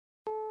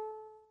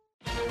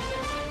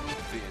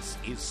This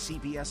is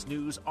CBS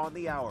News on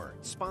the Hour,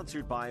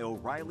 sponsored by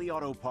O'Reilly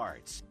Auto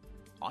Parts.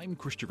 I'm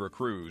Christopher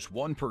Cruz.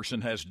 One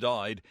person has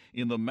died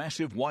in the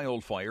massive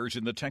wildfires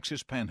in the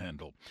Texas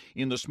Panhandle.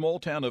 In the small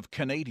town of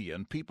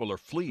Canadian, people are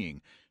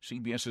fleeing.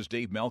 CBS's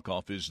Dave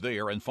Malkoff is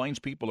there and finds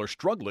people are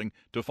struggling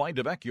to find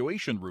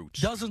evacuation routes.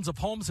 Dozens of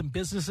homes and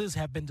businesses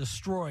have been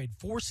destroyed,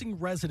 forcing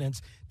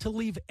residents to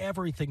leave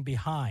everything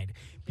behind.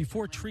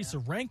 Before Teresa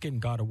Rankin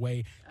got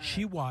away,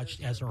 she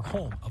watched as her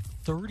home of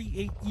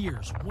 38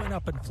 years went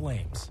up in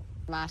flames.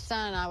 My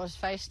son, I was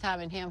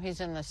FaceTiming him.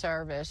 He's in the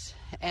service.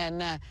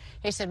 And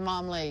he said,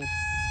 "Mom, leave."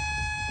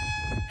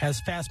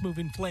 As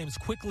fast-moving flames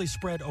quickly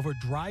spread over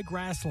dry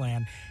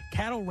grassland,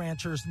 cattle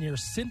ranchers near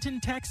Sinton,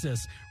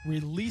 Texas,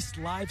 released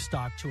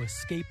livestock to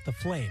escape the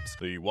flames.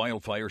 The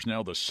wildfire's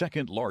now the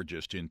second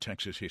largest in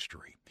Texas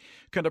history.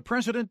 Can a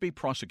president be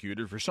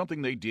prosecuted for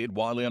something they did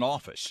while in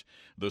office?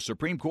 The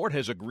Supreme Court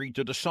has agreed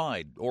to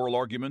decide. Oral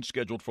arguments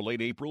scheduled for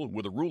late April,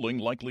 with a ruling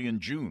likely in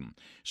June.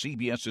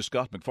 CBS's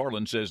Scott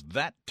McFarland says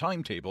that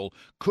timetable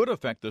could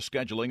affect the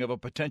scheduling of a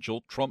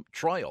potential Trump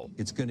trial.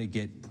 It's going to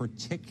get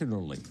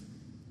particularly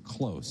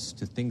close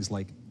to things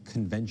like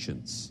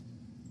conventions,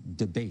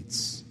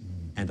 debates,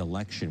 and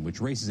election,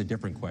 which raises a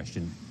different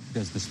question.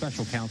 Does the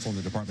special counsel in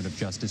the Department of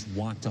Justice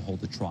want to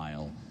hold a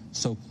trial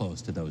so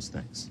close to those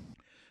things?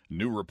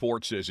 New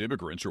report says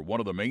immigrants are one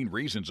of the main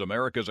reasons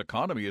America's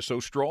economy is so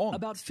strong.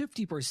 About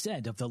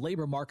 50% of the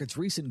labor market's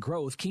recent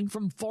growth came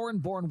from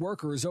foreign-born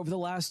workers over the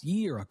last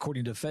year,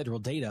 according to federal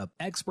data.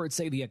 Experts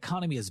say the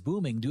economy is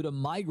booming due to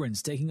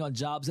migrants taking on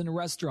jobs in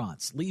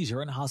restaurants,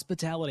 leisure, and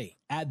hospitality.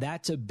 Add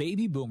that to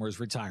baby boomers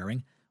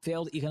retiring,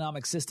 failed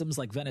economic systems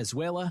like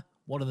Venezuela,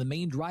 one of the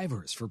main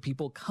drivers for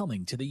people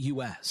coming to the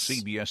U.S.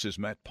 CBS's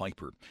Matt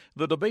Piper.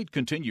 The debate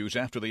continues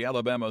after the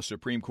Alabama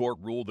Supreme Court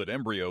ruled that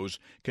embryos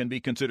can be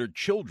considered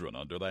children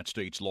under that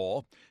state's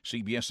law.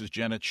 CBS's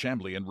Janet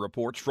Shamblian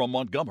reports from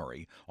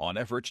Montgomery on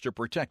efforts to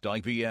protect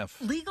IVF.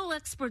 Legal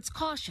experts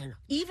caution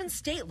even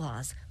state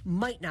laws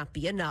might not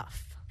be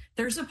enough.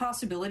 There's a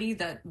possibility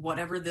that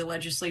whatever the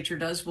legislature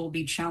does will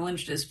be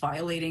challenged as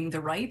violating the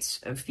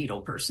rights of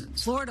fetal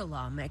persons. Florida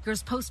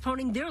lawmakers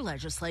postponing their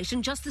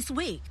legislation just this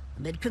week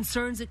amid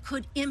concerns it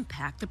could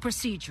impact the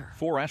procedure.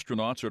 4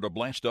 astronauts are to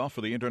blast off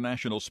for the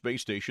International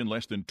Space Station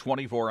less than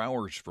 24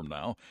 hours from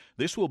now.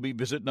 This will be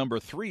visit number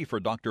 3 for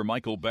Dr.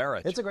 Michael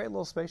Barrett. It's a great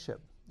little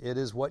spaceship. It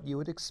is what you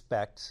would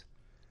expect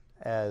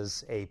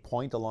as a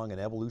point along an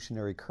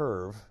evolutionary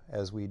curve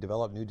as we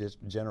develop new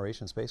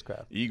generation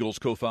spacecraft. Eagles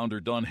co-founder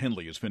Don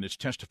Henley has finished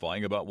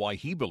testifying about why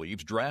he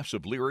believes drafts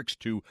of lyrics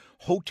to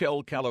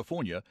Hotel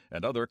California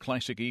and other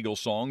classic Eagles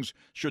songs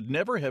should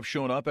never have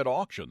shown up at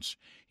auctions.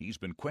 He's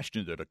been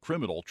questioned at a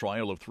criminal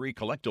trial of 3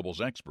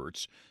 collectibles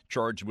experts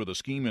charged with a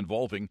scheme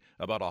involving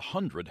about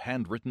 100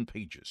 handwritten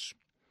pages.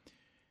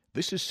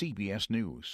 This is CBS News.